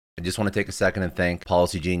I just want to take a second and thank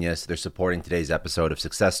Policy Genius. They're supporting today's episode of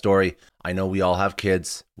Success Story. I know we all have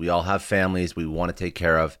kids, we all have families we want to take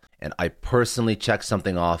care of, and I personally checked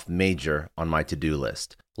something off major on my to-do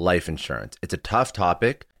list: life insurance. It's a tough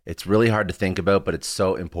topic. It's really hard to think about, but it's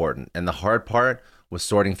so important. And the hard part was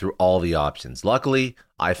sorting through all the options. Luckily,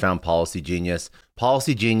 I found Policy Genius.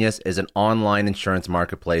 Policy Genius is an online insurance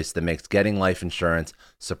marketplace that makes getting life insurance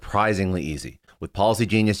surprisingly easy. With Policy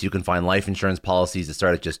Genius, you can find life insurance policies that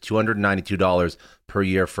start at just $292 per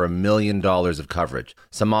year for $1 million of coverage.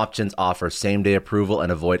 Some options offer same-day approval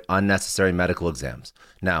and avoid unnecessary medical exams.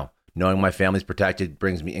 Now, knowing my family's protected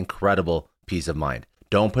brings me incredible peace of mind.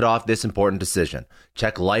 Don't put off this important decision.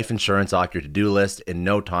 Check life insurance off your to-do list in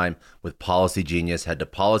no time with Policy Genius. Head to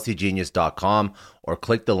policygenius.com or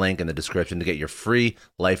click the link in the description to get your free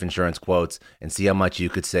life insurance quotes and see how much you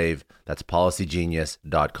could save. That's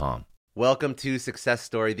policygenius.com. Welcome to Success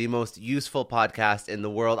Story, the most useful podcast in the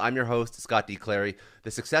world. I'm your host, Scott D. Clary.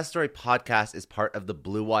 The Success Story podcast is part of the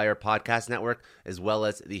Blue Wire Podcast Network, as well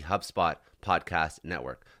as the HubSpot Podcast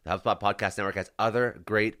Network. The HubSpot Podcast Network has other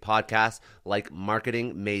great podcasts like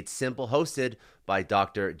Marketing Made Simple, hosted by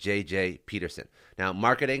Dr. JJ Peterson. Now,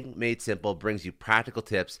 Marketing Made Simple brings you practical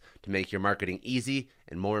tips to make your marketing easy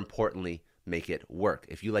and, more importantly, make it work.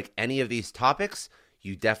 If you like any of these topics,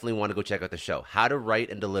 you definitely want to go check out the show. How to write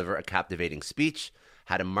and deliver a captivating speech,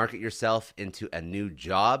 how to market yourself into a new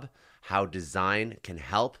job, how design can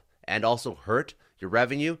help and also hurt your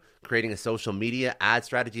revenue, creating a social media ad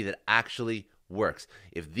strategy that actually works.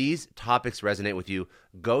 If these topics resonate with you,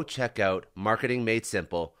 go check out Marketing Made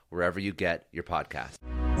Simple wherever you get your podcast.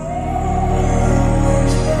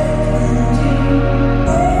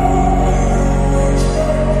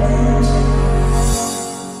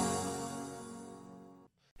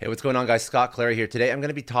 Hey, what's going on, guys? Scott Clary here. Today, I'm going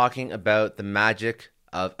to be talking about the magic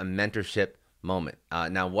of a mentorship moment.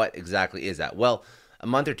 Now, what exactly is that? Well, a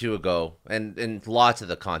month or two ago, and in lots of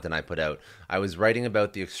the content I put out, I was writing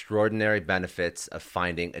about the extraordinary benefits of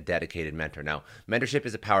finding a dedicated mentor. Now, mentorship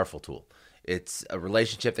is a powerful tool. It's a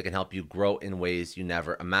relationship that can help you grow in ways you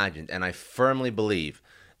never imagined. And I firmly believe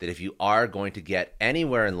that if you are going to get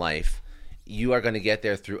anywhere in life, you are going to get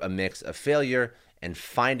there through a mix of failure and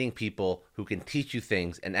finding people who can teach you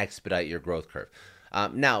things and expedite your growth curve.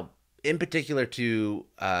 Now, in particular to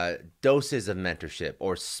doses of mentorship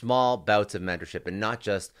or small bouts of mentorship and not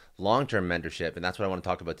just long-term mentorship, and that's what I want to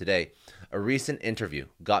talk about today. A recent interview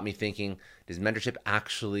got me thinking, does mentorship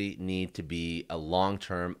actually need to be a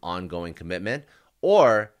long-term ongoing commitment,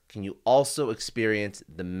 or can you also experience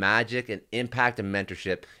the magic and impact of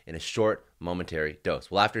mentorship in a short momentary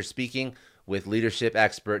dose? Well, after speaking with leadership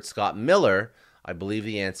expert Scott Miller, I believe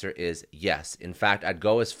the answer is yes. In fact, I'd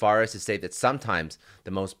go as far as to say that sometimes the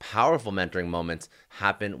most powerful mentoring moments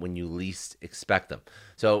happen when you least expect them.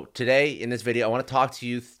 So today in this video, I want to talk to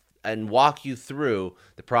you and walk you through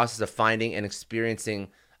the process of finding and experiencing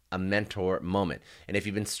a mentor moment. And if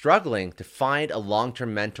you've been struggling to find a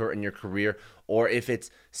long-term mentor in your career, or if it's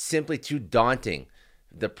simply too daunting,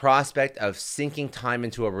 the prospect of sinking time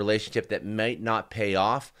into a relationship that might not pay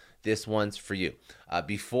off, this one's for you.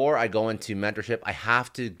 Before I go into mentorship, I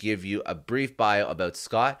have to give you a brief bio about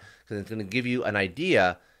Scott, because it's going to give you an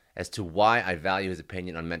idea as to why I value his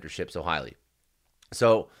opinion on mentorship so highly.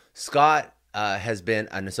 So Scott has been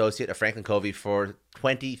an associate of Franklin Covey for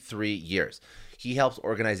 23 years. He helps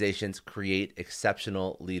organizations create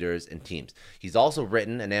exceptional leaders and teams. He's also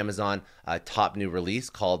written an Amazon top new release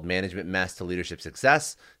called Management Mess to Leadership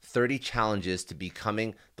Success, 30 Challenges to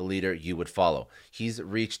Becoming the Leader You Would Follow. He's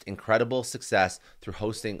reached incredible success through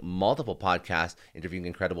hosting multiple podcasts, interviewing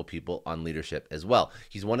incredible people on leadership as well.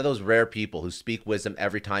 He's one of those rare people who speak wisdom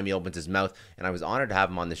every time he opens his mouth, and I was honored to have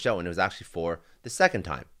him on the show, and it was actually for the second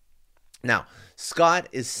time. Now, Scott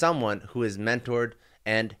is someone who has mentored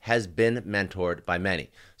and has been mentored by many.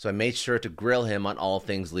 So I made sure to grill him on all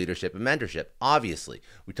things leadership and mentorship. Obviously,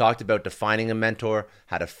 we talked about defining a mentor,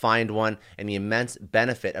 how to find one, and the immense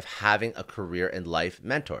benefit of having a career and life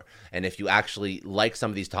mentor. And if you actually like some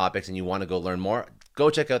of these topics and you want to go learn more, go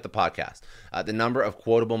check out the podcast. The number of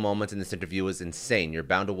quotable moments in this interview is insane. You're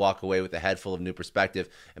bound to walk away with a head full of new perspective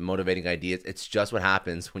and motivating ideas. It's just what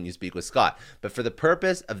happens when you speak with Scott. But for the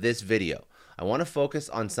purpose of this video, I want to focus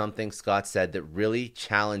on something Scott said that really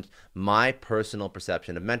challenged my personal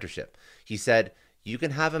perception of mentorship. He said, you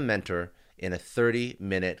can have a mentor in a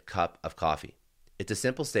 30-minute cup of coffee. It's a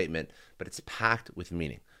simple statement, but it's packed with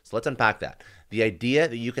meaning. So let's unpack that. The idea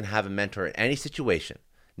that you can have a mentor in any situation,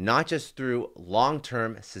 not just through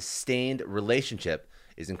long-term sustained relationship,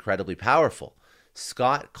 is incredibly powerful.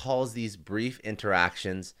 Scott calls these brief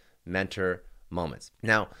interactions mentor moments.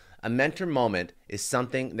 Now, A mentor moment is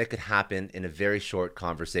something that could happen in a very short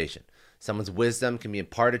conversation. Someone's wisdom can be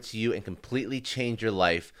imparted to you and completely change your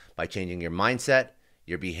life by changing your mindset,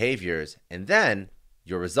 your behaviors, and then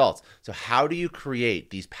your results. So how do you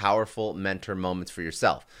create these powerful mentor moments for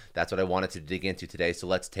yourself? That's what I wanted to dig into today. So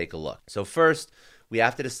let's take a look. So first, we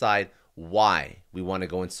have to decide why we want to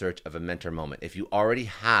go in search of a mentor moment. If you already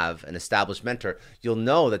have an established mentor, you'll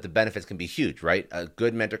know that the benefits can be huge, right? A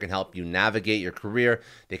good mentor can help you navigate your career.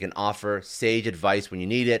 They can offer sage advice when you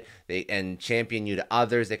need it. They can champion you to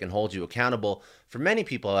others. They can hold you accountable. For many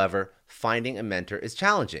people, however, finding a mentor is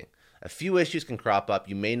challenging. A few issues can crop up.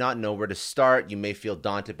 You may not know where to start. You may feel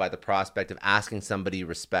daunted by the prospect of asking somebody you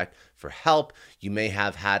respect for help. You may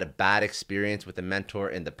have had a bad experience with a mentor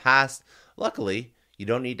in the past. Luckily, you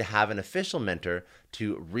don't need to have an official mentor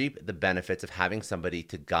to reap the benefits of having somebody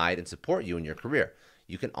to guide and support you in your career.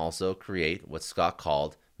 You can also create what Scott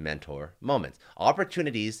called mentor moments,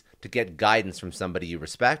 opportunities to get guidance from somebody you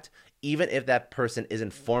respect, even if that person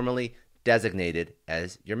isn't formally designated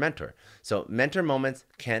as your mentor. So mentor moments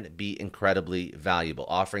can be incredibly valuable,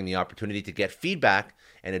 offering the opportunity to get feedback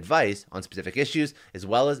and advice on specific issues, as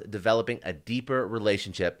well as developing a deeper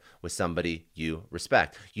relationship with somebody you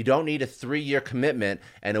respect. You don't need a 3-year commitment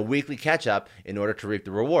and a weekly catch-up in order to reap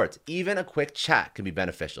the rewards. Even a quick chat can be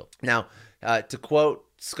beneficial. Now, to quote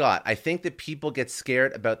Scott, I think that people get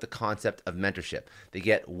scared about the concept of mentorship. They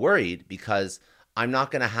get worried because I'm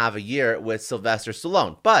not going to have a year with Sylvester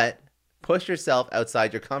Stallone, but push yourself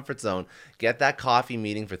outside your comfort zone. Get that coffee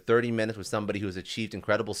meeting for 30 minutes with somebody who has achieved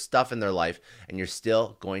incredible stuff in their life, and you're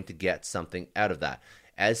still going to get something out of that.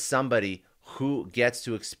 As somebody who gets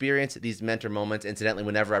to experience these mentor moments, incidentally,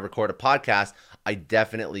 whenever I record a podcast, I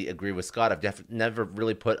definitely agree with Scott. I've never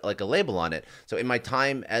really put like a label on it. So in my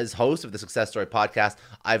time as host of the Success Story podcast,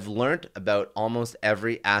 I've learned about almost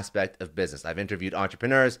every aspect of business. I've interviewed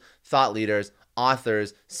entrepreneurs, thought leaders,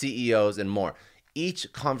 authors, CEOs, and more.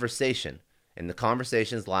 Each conversation, and the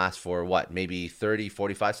conversations last for maybe 30,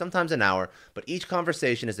 45, sometimes an hour, but each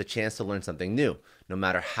conversation is a chance to learn something new, no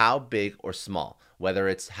matter how big or small, whether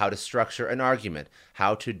it's how to structure an argument,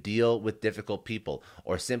 how to deal with difficult people,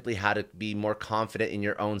 or simply how to be more confident in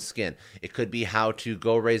your own skin. It could be how to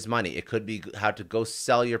go raise money. It could be how to go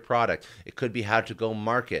sell your product. It could be how to go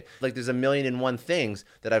market. Like there's a million and one things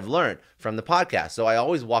that I've learned from the podcast. So I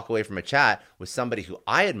always walk away from a chat with somebody who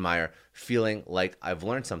I admire feeling like I've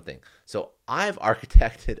learned something. So I've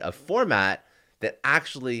architected a format that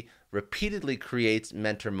actually repeatedly creates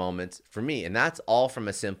mentor moments for me. And that's all from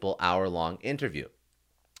a simple hour-long interview.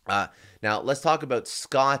 Now, let's talk about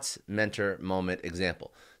Scott's mentor moment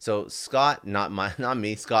example. So Scott, not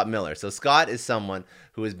me, Scott Miller. So Scott is someone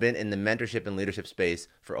who has been in the mentorship and leadership space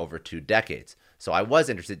for over 2 decades. So I was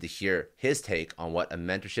interested to hear his take on what a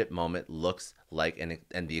mentorship moment looks like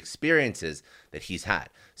and the experiences that he's had.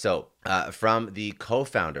 So from the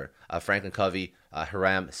co-founder of Franklin Covey,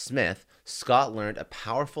 Hiram Smith, Scott learned a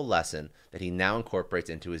powerful lesson that he now incorporates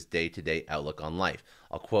into his day-to-day outlook on life.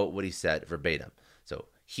 I'll quote what he said verbatim. So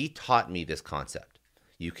he taught me this concept.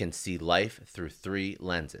 You can see life through 3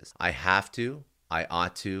 lenses. I have to, I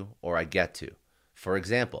ought to, or I get to. For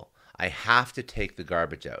example, I have to take the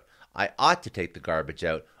garbage out. I ought to take the garbage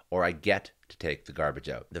out, or I get to take the garbage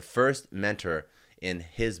out. The first mentor in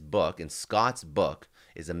his book, in Scott's book,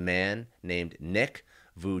 is a man named Nick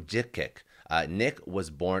Vujicic. Nick was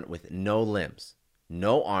born with no limbs,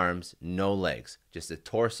 no arms, no legs, just a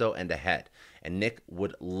torso and a head. And Nick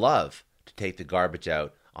would love to take the garbage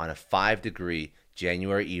out on a 5-degree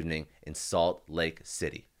January evening in Salt Lake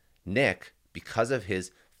City. Nick, because of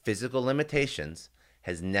his physical limitations,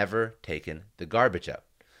 has never taken the garbage out.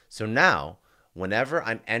 So now, whenever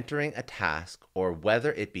I'm entering a task, or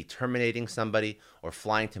whether it be terminating somebody or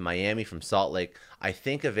flying to Miami from Salt Lake, I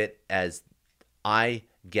think of it as I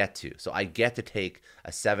get to. So I get to take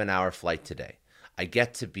a 7-hour flight today. I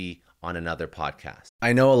get to be on another podcast.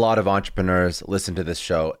 I know a lot of entrepreneurs listen to this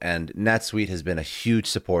show, and NetSuite has been a huge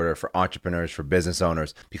supporter for entrepreneurs, for business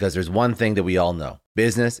owners, because there's one thing that we all know.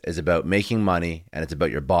 Business is about making money, and it's about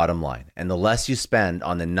your bottom line. And the less you spend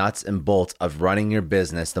on the nuts and bolts of running your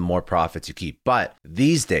business, the more profits you keep. But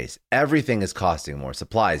these days, everything is costing more.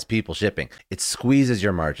 Supplies, people, shipping. It squeezes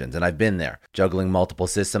your margins, and I've been there, juggling multiple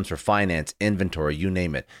systems for finance, inventory, you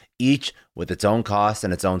name it, each with its own costs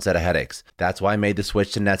and its own set of headaches. That's why I made the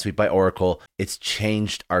switch to NetSuite by Oracle. It's changed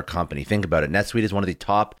changed our company. Think about it. NetSuite is one of the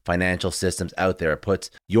top financial systems out there. It puts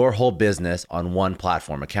your whole business on one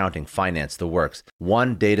platform, accounting, finance, the works.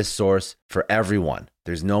 One data source for everyone.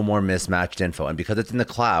 There's no more mismatched info. And because it's in the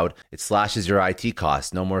cloud, it slashes your IT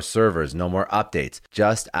costs. No more servers, no more updates.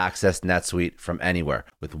 Just access NetSuite from anywhere.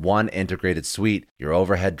 With one integrated suite, your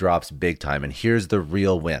overhead drops big time. And here's the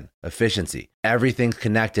real win: efficiency. Everything's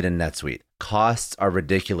connected in NetSuite. Costs are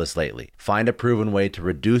ridiculous lately. Find a proven way to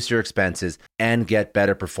reduce your expenses and get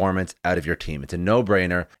better performance out of your team. It's a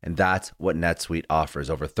no-brainer, and that's what NetSuite offers.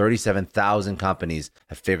 Over 37,000 companies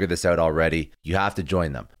have figured this out already. You have to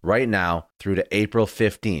join them. Right now, through to April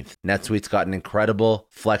 15th, NetSuite's got an incredible,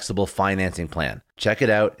 flexible financing plan. Check it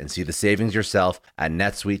out and see the savings yourself at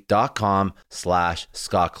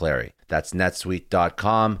netsuite.com/Scott Clary. That's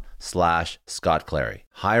netsuite.com/Scott Clary.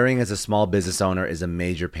 Hiring as a small business owner is a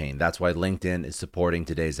major pain. That's why LinkedIn is supporting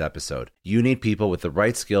today's episode. You need people with the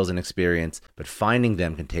right skills and experience, but finding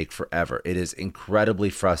them can take forever. It is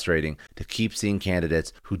incredibly frustrating to keep seeing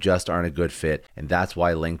candidates who just aren't a good fit, and that's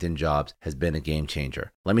why LinkedIn Jobs has been a game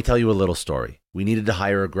changer. Let me tell you a little story. We needed to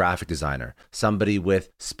hire a graphic designer, somebody with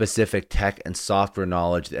specific tech and software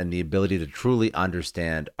knowledge and the ability to truly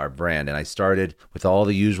understand our brand. And I started with all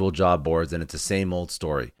the usual job boards, and it's the same old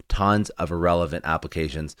story. Tons of irrelevant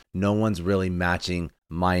applications. No one's really matching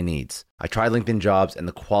my needs. I tried LinkedIn Jobs, and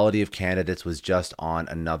the quality of candidates was just on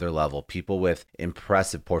another level. People with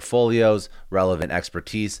impressive portfolios, relevant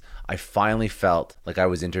expertise. I finally felt like I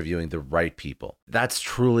was interviewing the right people. That's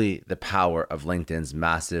truly the power of LinkedIn's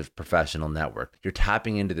massive professional network. You're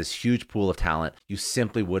tapping into this huge pool of talent you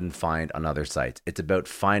simply wouldn't find on other sites. It's about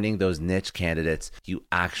finding those niche candidates you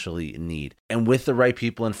actually need. And with the right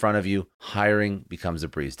people in front of you, hiring becomes a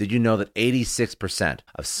breeze. Did you know that 86%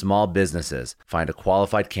 of small businesses find a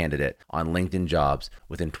qualified candidate on LinkedIn Jobs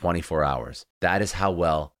within 24 hours? That is how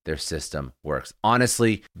well their system works.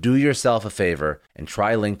 Honestly, do yourself a favor and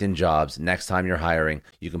try LinkedIn Jobs next time you're hiring.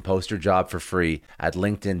 You can post your job for free at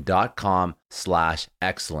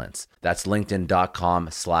linkedin.com/excellence. That's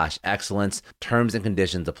linkedin.com/excellence. Terms and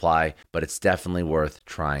conditions apply, but it's definitely worth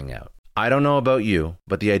trying out. I don't know about you,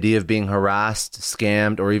 but the idea of being harassed,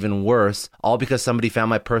 scammed, or even worse, all because somebody found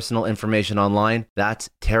my personal information online, that's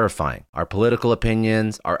terrifying. Our political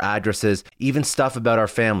opinions, our addresses, even stuff about our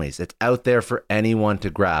families, it's out there for anyone to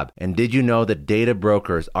grab. And did you know that data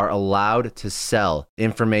brokers are allowed to sell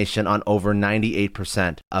information on over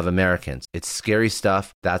 98% of Americans? It's scary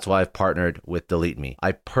stuff. That's why I've partnered with Delete Me.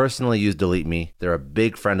 I personally use Delete Me. They're a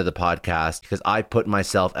big friend of the podcast because I put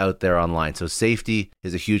myself out there online. So safety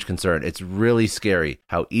is a huge concern. It's really scary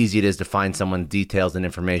how easy it is to find someone's details and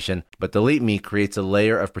information, but Delete Me creates a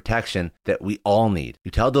layer of protection that we all need. You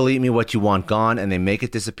tell Delete Me what you want gone, and they make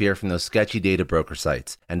it disappear from those sketchy data broker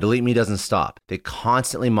sites. And Delete Me doesn't stop. They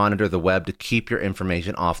constantly monitor the web to keep your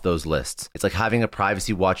information off those lists. It's like having a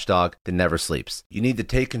privacy watchdog that never sleeps. You need to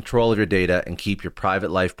take control of your data and keep your private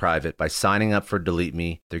life private by signing up for Delete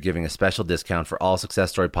Me. They're giving a special discount for all Success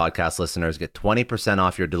Story podcast listeners. Get 20%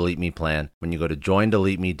 off your Delete Me plan when you go to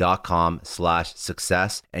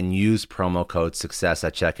joindeleteme.com/success and use promo code success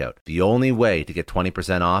at checkout. The only way to get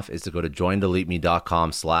 20% off is to go to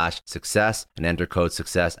joindeleteme.com/success and enter code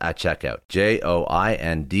success at checkout.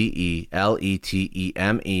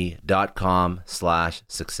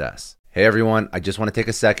 joindeleteme.com/success. Hey everyone, I just want to take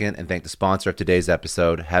a second and thank the sponsor of today's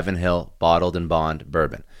episode, Heaven Hill Bottled and Bond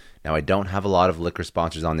Bourbon. Now, I don't have a lot of liquor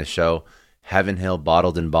sponsors on this show. Heaven Hill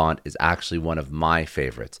Bottled and Bond is actually one of my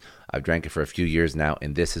favorites. I've drank it for a few years now,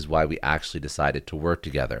 and this is why we actually decided to work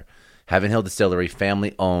together. Heaven Hill Distillery,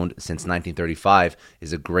 family owned since 1935,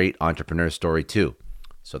 is a great entrepreneur story too.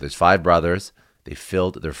 So there's 5 brothers. They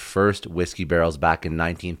filled their first whiskey barrels back in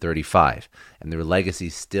 1935, and their legacy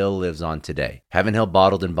still lives on today. Heaven Hill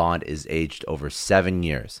Bottled and Bond is aged over 7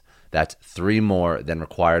 years. That's 3 more than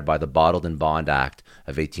required by the Bottled and Bond Act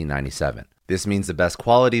of 1897. This means the best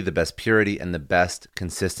quality, the best purity, and the best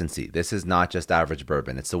consistency. This is not just average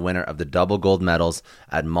bourbon. It's the winner of the double gold medals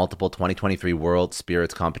at multiple 2023 World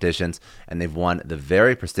Spirits competitions, and they've won the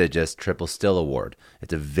very prestigious Triple Still Award.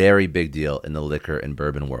 It's a very big deal in the liquor and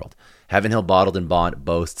bourbon world. Heaven Hill Bottled and Bond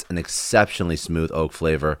boasts an exceptionally smooth oak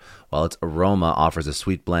flavor, while its aroma offers a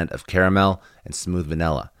sweet blend of caramel and smooth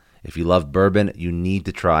vanilla. If you love bourbon, you need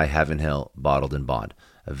to try Heaven Hill Bottled and Bond.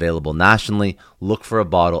 Available nationally, look for a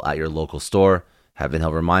bottle at your local store. Heaven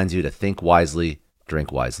Hill reminds you to think wisely,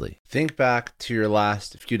 drink wisely. Think back to your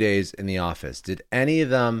last few days in the office. Did any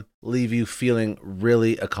of them leave you feeling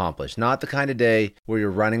really accomplished? Not the kind of day where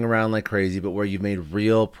you're running around like crazy, but where you've made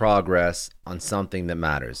real progress on something that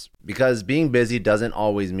matters. Because being busy doesn't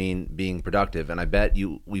always mean being productive, and I bet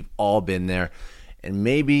we've all been there. And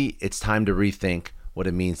maybe it's time to rethink what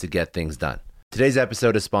it means to get things done. Today's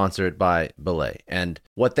episode is sponsored by Belay, and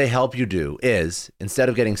what they help you do is, instead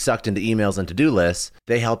of getting sucked into emails and to-do lists,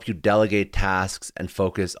 they help you delegate tasks and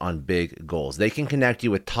focus on big goals. They can connect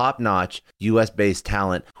you with top-notch US-based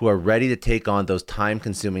talent who are ready to take on those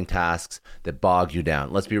time-consuming tasks that bog you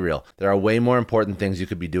down. Let's be real. There are way more important things you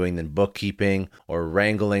could be doing than bookkeeping or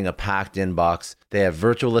wrangling a packed inbox. They have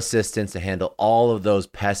virtual assistants to handle all of those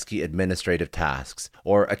pesky administrative tasks,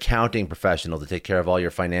 or accounting professionals to take care of all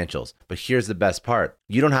your financials. But here's the best part.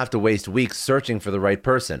 You don't have to waste weeks searching for the right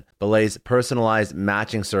person. Belay's personalized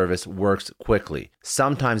matching service works quickly,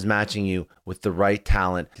 sometimes matching you with the right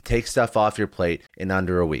talent to take stuff off your plate in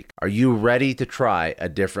under a week. Are you ready to try a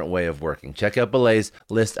different way of working? Check out Belay's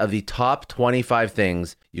list of the top 25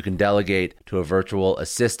 things you can delegate to a virtual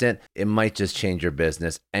assistant. It might just change your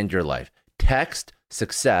business and your life. Text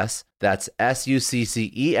SUCCESS, that's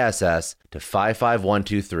SUCCESS, to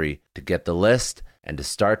 55123 to get the list and to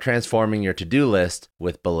start transforming your to-do list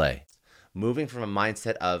with Belay. Moving from a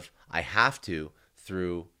mindset of I have to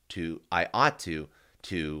through to I ought to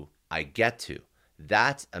I get to.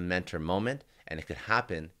 That's a mentor moment, and it could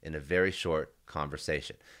happen in a very short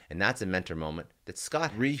conversation. And that's a mentor moment that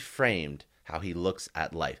Scott reframed how he looks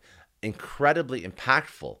at life. Incredibly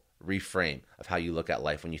impactful reframe of how you look at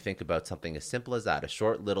life when you think about something as simple as that. A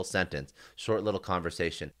short little sentence, short little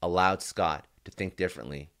conversation allowed Scott to think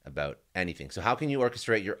differently about anything. So how can you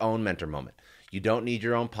orchestrate your own mentor moment? You don't need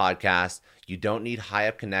your own podcast. You don't need high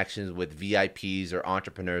up connections with VIPs or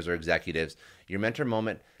entrepreneurs or executives. Your mentor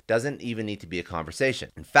moment doesn't even need to be a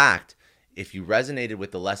conversation. In fact, if you resonated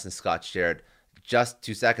with the lesson Scott shared just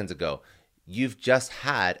 2 seconds ago, you've just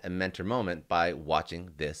had a mentor moment by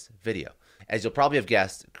watching this video. As you'll probably have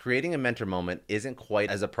guessed, creating a mentor moment isn't quite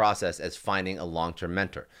as a process as finding a long-term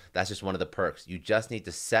mentor. That's just one of the perks. You just need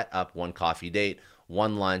to set up one coffee date,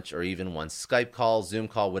 one lunch, or even one Skype call, Zoom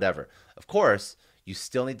call, whatever. Of course, you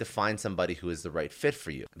still need to find somebody who is the right fit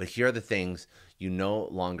for you. But here are the things you no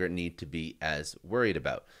longer need to be as worried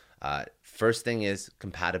about. First thing is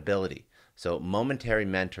compatibility. So momentary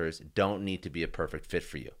mentors don't need to be a perfect fit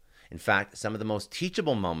for you. In fact, some of the most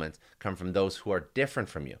teachable moments come from those who are different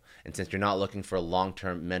from you. And since you're not looking for a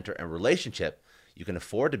long-term mentor and relationship, you can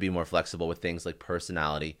afford to be more flexible with things like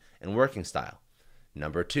personality and working style.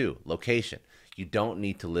 Number 2, location. You don't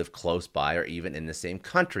need to live close by or even in the same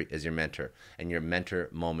country as your mentor and your mentor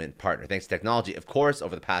moment partner. Thanks to technology, of course,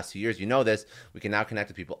 over the past few years, you know this, we can now connect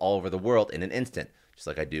with people all over the world in an instant, just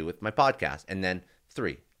like I do with my podcast. And then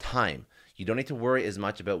 3, time. You don't need to worry as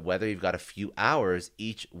much about whether you've got a few hours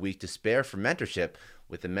each week to spare for mentorship.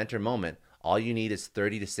 With the mentor moment, all you need is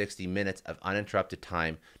 30 to 60 minutes of uninterrupted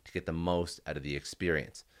time to get the most out of the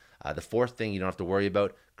experience. The 4th thing you don't have to worry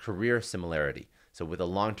about, career similarity. So with a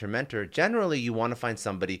long-term mentor, generally you want to find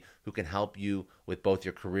somebody who can help you with both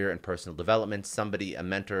your career and personal development, a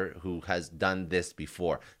mentor who has done this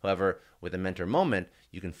before. However, with a mentor moment,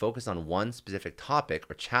 you can focus on one specific topic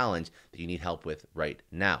or challenge that you need help with right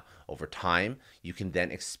now. Over time, you can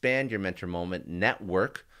then expand your mentor moment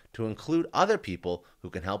network to include other people who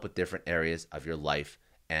can help with different areas of your life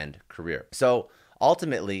and career. So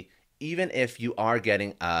ultimately, even if you are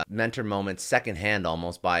getting a mentor moment secondhand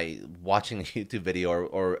almost by watching a YouTube video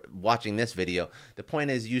or watching this video, the point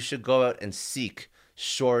is you should go out and seek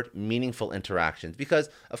short, meaningful interactions. Because,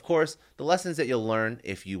 of course, the lessons that you'll learn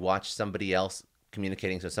if you watch somebody else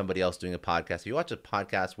communicating, so somebody else doing a podcast, if you watch a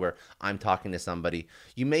podcast where I'm talking to somebody,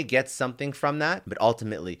 you may get something from that, but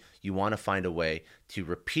ultimately you want to find a way to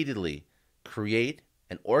repeatedly create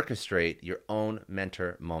and orchestrate your own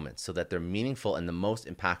mentor moments so that they're meaningful and the most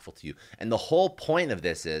impactful to you. And the whole point of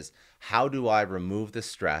this is, how do I remove the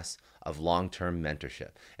stress of long-term mentorship?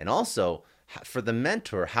 And also, for the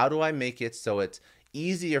mentor, how do I make it so it's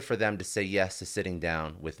easier for them to say yes to sitting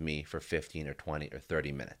down with me for 15 or 20 or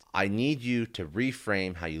 30 minutes? I need you to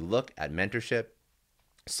reframe how you look at mentorship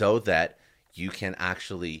so that you can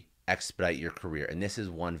actually expedite your career. And this is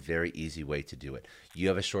one very easy way to do it. You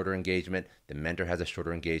have a shorter engagement. The mentor has a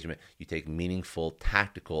shorter engagement. You take meaningful,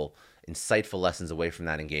 tactical, insightful lessons away from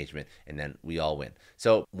that engagement, and then we all win.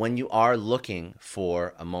 So when you are looking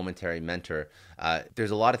for a momentary mentor,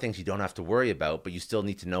 there's a lot of things you don't have to worry about, but you still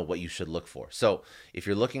need to know what you should look for. So if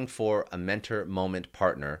you're looking for a mentor moment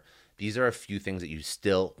partner, these are a few things that you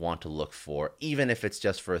still want to look for, even if it's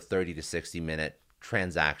just for a 30 to 60 minute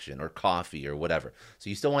transaction or coffee or whatever. So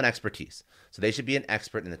you still want expertise. So they should be an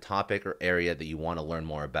expert in the topic or area that you want to learn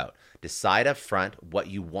more about. Decide up front what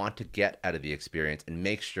you want to get out of the experience and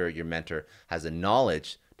make sure your mentor has the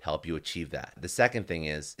knowledge to help you achieve that. The second thing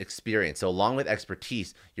is experience. So along with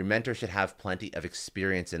expertise, your mentor should have plenty of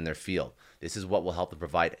experience in their field. This is what will help them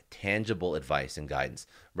provide tangible advice and guidance.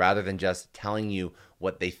 Rather than just telling you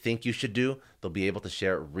what they think you should do, they'll be able to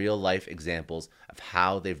share real life examples of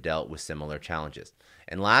how they've dealt with similar challenges.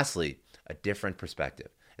 And lastly, a different perspective.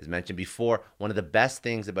 As mentioned before, one of the best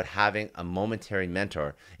things about having a momentary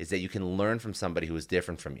mentor is that you can learn from somebody who is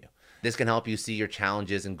different from you. This can help you see your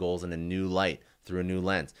challenges and goals in a new light, through a new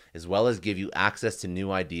lens, as well as give you access to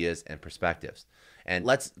new ideas and perspectives. And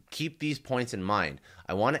let's keep these points in mind.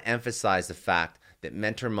 I want to emphasize the fact that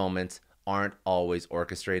mentor moments aren't always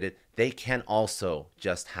orchestrated. They can also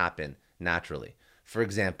just happen naturally. For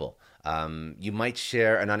example, you might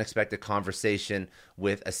share an unexpected conversation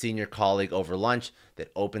with a senior colleague over lunch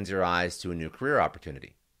that opens your eyes to a new career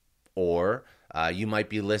opportunity. Or you might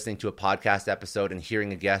be listening to a podcast episode and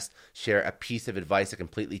hearing a guest share a piece of advice that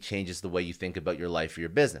completely changes the way you think about your life or your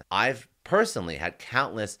business. I've personally had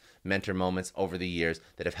countless mentor moments over the years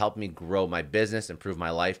that have helped me grow my business, improve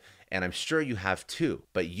my life, and I'm sure you have too.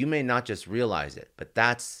 But you may not just realize it, but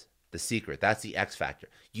that's the secret. That's the X factor.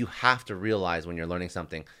 You have to realize when you're learning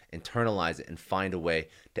something, internalize it, and find a way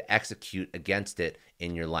to execute against it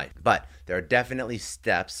in your life. But there are definitely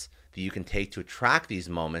steps that you can take to attract these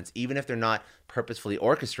moments, even if they're not purposefully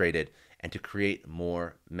orchestrated, and to create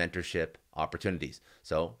more mentorship opportunities.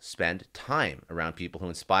 So spend time around people who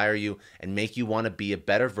inspire you and make you want to be a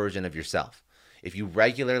better version of yourself. If you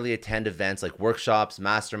regularly attend events like workshops,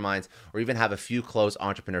 masterminds, or even have a few close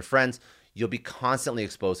entrepreneur friends, you'll be constantly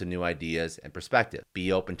exposed to new ideas and perspectives.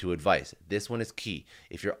 Be open to advice. This one is key.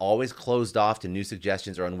 If you're always closed off to new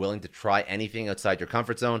suggestions or unwilling to try anything outside your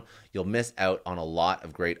comfort zone, you'll miss out on a lot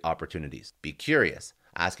of great opportunities. Be curious.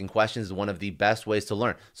 Asking questions is one of the best ways to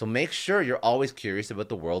learn. So make sure you're always curious about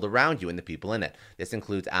the world around you and the people in it. This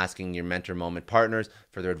includes asking your mentor moment partners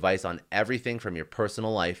for their advice on everything from your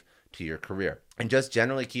personal life to your career. And just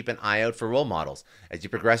generally keep an eye out for role models. As you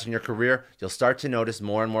progress in your career, you'll start to notice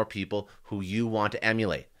more and more people who you want to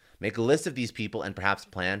emulate. Make a list of these people and perhaps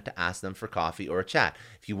plan to ask them for coffee or a chat.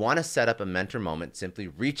 If you want to set up a mentor moment, simply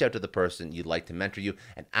reach out to the person you'd like to mentor you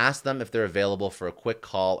and ask them if they're available for a quick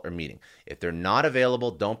call or meeting. If they're not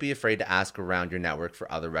available, don't be afraid to ask around your network for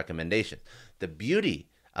other recommendations. The beauty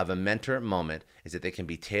of a mentor moment is that they can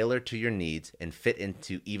be tailored to your needs and fit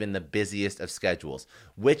into even the busiest of schedules,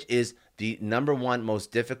 which is the number one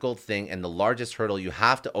most difficult thing and the largest hurdle you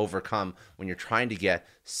have to overcome when you're trying to get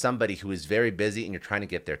somebody who is very busy and you're trying to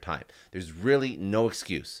get their time. There's really no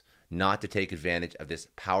excuse not to take advantage of this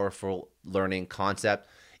powerful learning concept.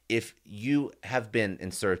 If you have been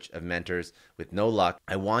in search of mentors with no luck,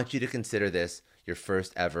 I want you to consider this your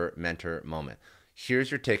first ever mentor moment.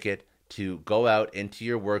 Here's your ticket to go out into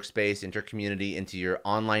your workspace, into your community, into your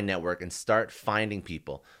online network, and start finding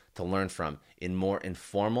people to learn from in more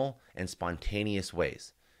informal and spontaneous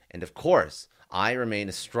ways. And of course, I remain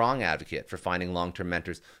a strong advocate for finding long-term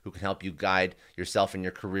mentors who can help you guide yourself in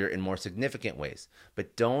your career in more significant ways.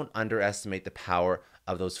 But don't underestimate the power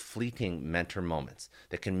of those fleeting mentor moments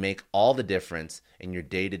that can make all the difference in your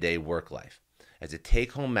day-to-day work life. As a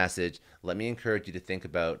take-home message, let me encourage you to think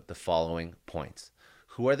about the following points.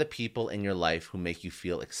 Who are the people in your life who make you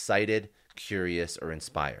feel excited, curious, or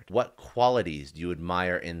inspired? What qualities do you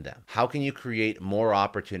admire in them? How can you create more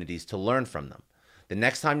opportunities to learn from them? The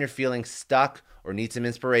next time you're feeling stuck or need some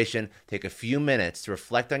inspiration, take a few minutes to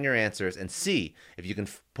reflect on your answers and see if you can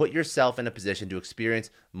put yourself in a position to experience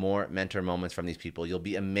more mentor moments from these people. You'll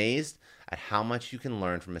be amazed at how much you can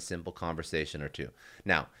learn from a simple conversation or two.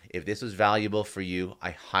 Now, if this was valuable for you,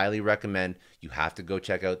 I highly recommend you have to go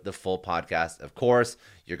check out the full podcast. Of course,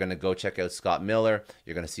 you're going to go check out Scott Miller.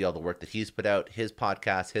 You're going to see all the work that he's put out, his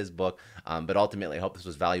podcast, his book. But ultimately, I hope this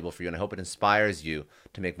was valuable for you, and I hope it inspires you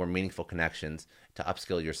to make more meaningful connections, to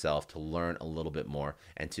upskill yourself, to learn a little bit more,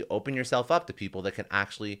 and to open yourself up to people that can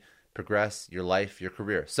actually progress your life, your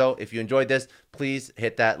career. So if you enjoyed this, please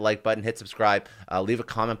hit that like button, hit subscribe, leave a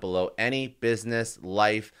comment below. Any business,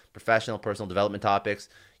 life, professional, personal development topics,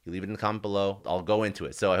 you leave it in the comment below. I'll go into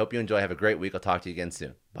it. So I hope you enjoy. Have a great week. I'll talk to you again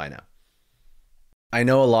soon. Bye now. I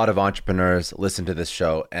know a lot of entrepreneurs listen to this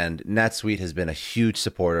show, and NetSuite has been a huge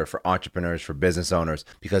supporter for entrepreneurs, for business owners,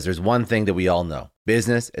 because there's one thing that we all know.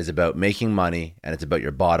 Business is about making money and it's about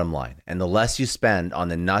your bottom line. And the less you spend on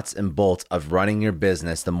the nuts and bolts of running your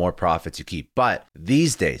business, the more profits you keep. But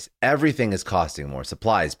these days, everything is costing more.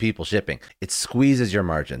 Supplies, people, shipping. It squeezes your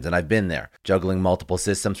margins. And I've been there, juggling multiple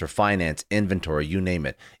systems for finance, inventory, you name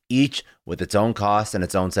it, each with its own costs and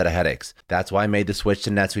its own set of headaches. That's why I made the switch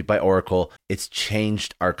to NetSuite by Oracle. It's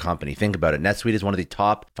changed our company. Think about it. NetSuite is one of the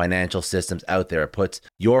top financial systems out there. It puts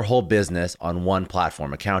your whole business on one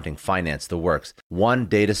platform, accounting, finance, the works. One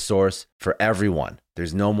data source for everyone.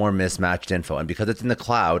 There's no more mismatched info. And because it's in the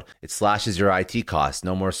cloud, it slashes your IT costs.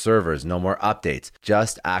 No more servers, no more updates.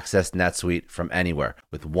 Just access NetSuite from anywhere.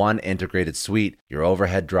 With one integrated suite, your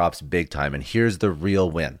overhead drops big time. And here's the real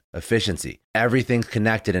win. Efficiency. Everything's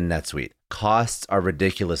connected in NetSuite. Costs are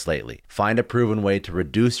ridiculous lately. Find a proven way to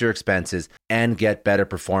reduce your expenses and get better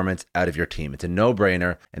performance out of your team. It's a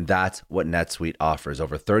no-brainer, and that's what NetSuite offers.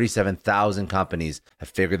 Over 37,000 companies have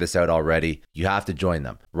figured this out already. You have to join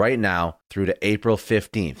them. Right now, through to April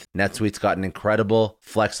 15th, NetSuite's got an incredible,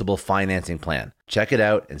 flexible financing plan. Check it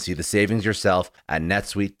out and see the savings yourself at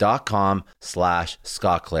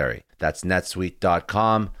netsuite.com/Scott Clary. That's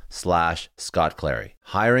netsuite.com/Scott Clary.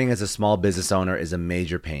 Hiring as a small business owner is a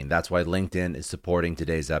major pain. That's why LinkedIn is supporting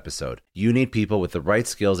today's episode. You need people with the right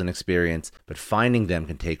skills and experience, but finding them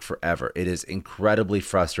can take forever. It is incredibly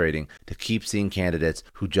frustrating to keep seeing candidates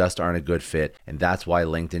who just aren't a good fit, and that's why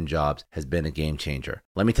LinkedIn Jobs has been a game changer.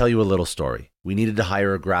 Let me tell you a little story. We needed to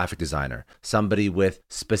hire a graphic designer, somebody with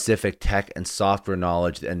specific tech and software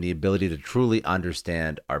knowledge and the ability to truly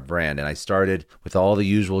understand our brand. And I started with all the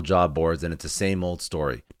usual job boards, and it's the same old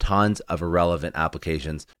story. Tons of irrelevant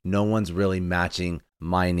applications. No one's really matching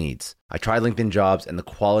my needs. I tried LinkedIn Jobs and the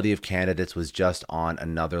quality of candidates was just on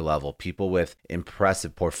another level. People with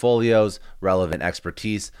impressive portfolios, relevant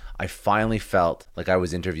expertise. I finally felt like I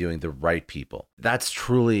was interviewing the right people. That's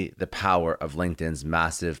truly the power of LinkedIn's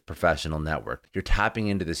massive professional network. You're tapping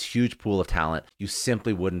into this huge pool of talent you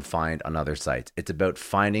simply wouldn't find on other sites. It's about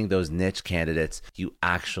finding those niche candidates you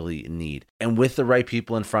actually need. And with the right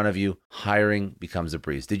people in front of you, hiring becomes a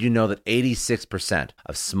breeze. Did you know that 86%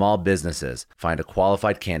 of small businesses find a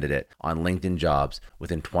qualified candidate on LinkedIn Jobs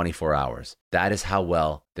within 24 hours? That is how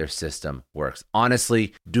well their system works.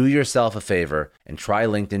 Honestly, do yourself a favor and try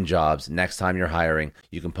LinkedIn Jobs next time you're hiring.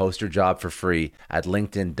 You can post your job for free at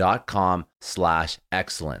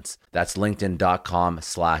linkedin.com/excellence. That's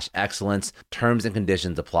linkedin.com/excellence. Terms and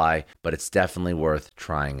conditions apply, but it's definitely worth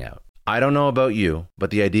trying out. I don't know about you, but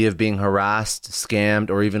the idea of being harassed, scammed,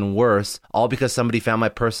 or even worse, all because somebody found my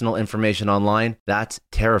personal information online, that's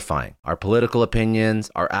terrifying. Our political opinions,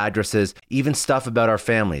 our addresses, even stuff about our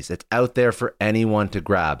families, it's out there for anyone to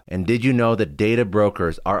grab. And did you know that data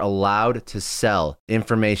brokers are allowed to sell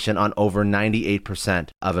information on over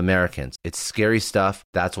 98% of Americans? It's scary stuff.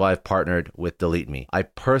 That's why I've partnered with Delete Me. I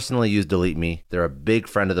personally use Delete Me. They're a big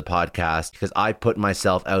friend of the podcast because I put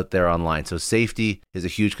myself out there online. So safety is a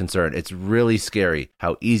huge concern. It's really scary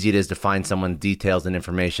how easy it is to find someone's details and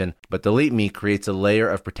information, but Delete Me creates a layer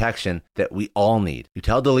of protection that we all need. You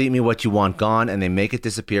tell Delete Me what you want gone, and they make it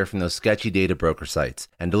disappear from those sketchy data broker sites.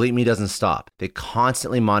 And Delete Me doesn't stop. They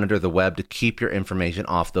constantly monitor the web to keep your information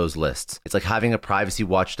off those lists. It's like having a privacy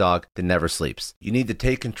watchdog that never sleeps. You need to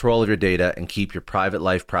take control of your data and keep your private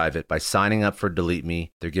life private by signing up for Delete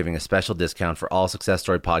Me. They're giving a special discount for all Success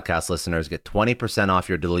Story podcast listeners. Get 20% off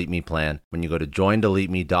your Delete Me plan when you go to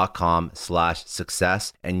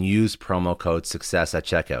joindeleteme.com/success and use promo code success at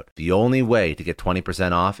checkout. The only way to get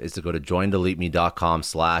 20% off is to go to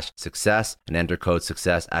joindeleteme.com/success and enter code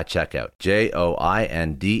success at checkout.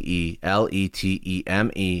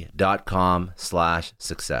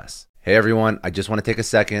 joindeleteme.com/success. Hey everyone, I just want to take a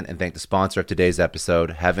second and thank the sponsor of today's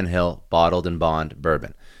episode, Heaven Hill Bottled and Bond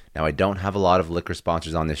Bourbon. Now, I don't have a lot of liquor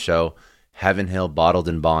sponsors on this show. Heaven Hill Bottled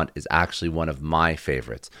and Bond is actually one of my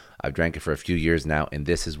favorites. I've drank it for a few years now, and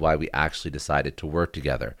this is why we actually decided to work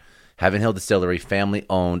together. Heaven Hill Distillery, family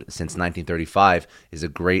owned since 1935, is a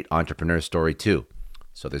great entrepreneur story too.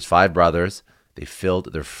 So there's 5 brothers. They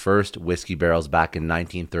filled their first whiskey barrels back in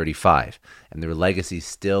 1935, and their legacy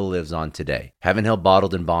still lives on today. Heaven Hill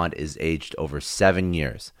Bottled and Bond is aged over 7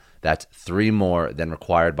 years. That's 3 more than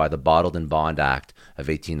required by the Bottled and Bond Act of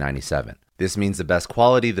 1897. This means the best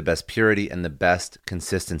quality, the best purity, and the best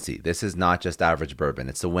consistency. This is not just average bourbon.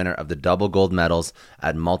 It's the winner of the double gold medals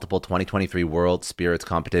at multiple 2023 World Spirits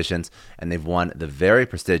competitions, and they've won the very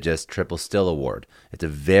prestigious Triple Still Award. It's a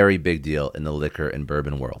very big deal in the liquor and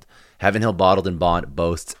bourbon world. Heaven Hill Bottled and Bond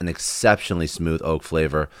boasts an exceptionally smooth oak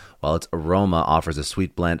flavor, while its aroma offers a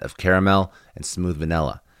sweet blend of caramel and smooth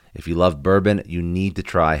vanilla. If you love bourbon, you need to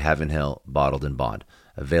try Heaven Hill Bottled and Bond.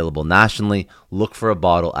 Available nationally, look for a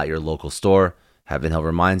bottle at your local store. Heaven Hill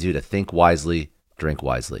reminds you to think wisely, drink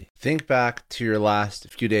wisely. Think back to your last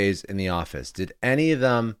few days in the office. Did any of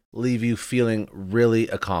them leave you feeling really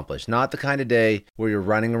accomplished? Not the kind of day where you're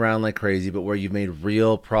running around like crazy, but where you've made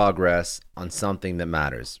real progress on something that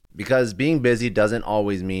matters. Because being busy doesn't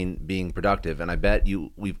always mean being productive, and I bet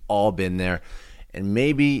we've all been there, and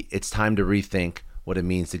maybe it's time to rethink what it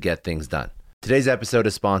means to get things done. Today's episode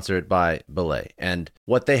is sponsored by Belay, and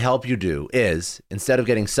what they help you do is, instead of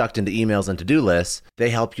getting sucked into emails and to-do lists,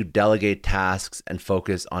 they help you delegate tasks and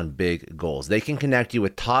focus on big goals. They can connect you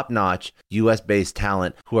with top-notch US-based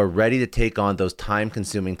talent who are ready to take on those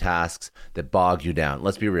time-consuming tasks that bog you down.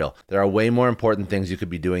 Let's be real. There are way more important things you could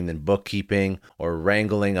be doing than bookkeeping or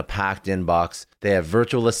wrangling a packed inbox. They have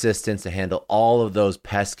virtual assistants to handle all of those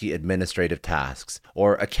pesky administrative tasks,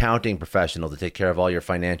 or accounting professionals to take care of all your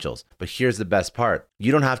financials. But here's the best part.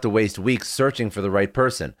 You don't have to waste weeks searching for the right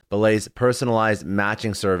person. Belay's personalized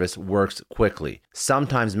matching service works quickly,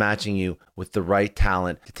 sometimes matching you with the right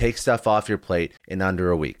talent to take stuff off your plate in under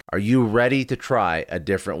a week. Are you ready to try a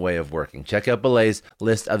different way of working? Check out Belay's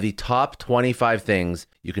list of the top 25 things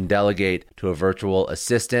you can delegate to a virtual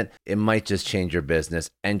assistant. It might just change your business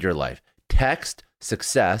and your life. Text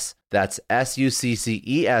SUCCESS, that's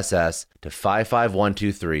SUCCESS, to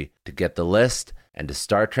 55123 to get the list and to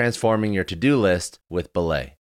start transforming your to-do list with Belay.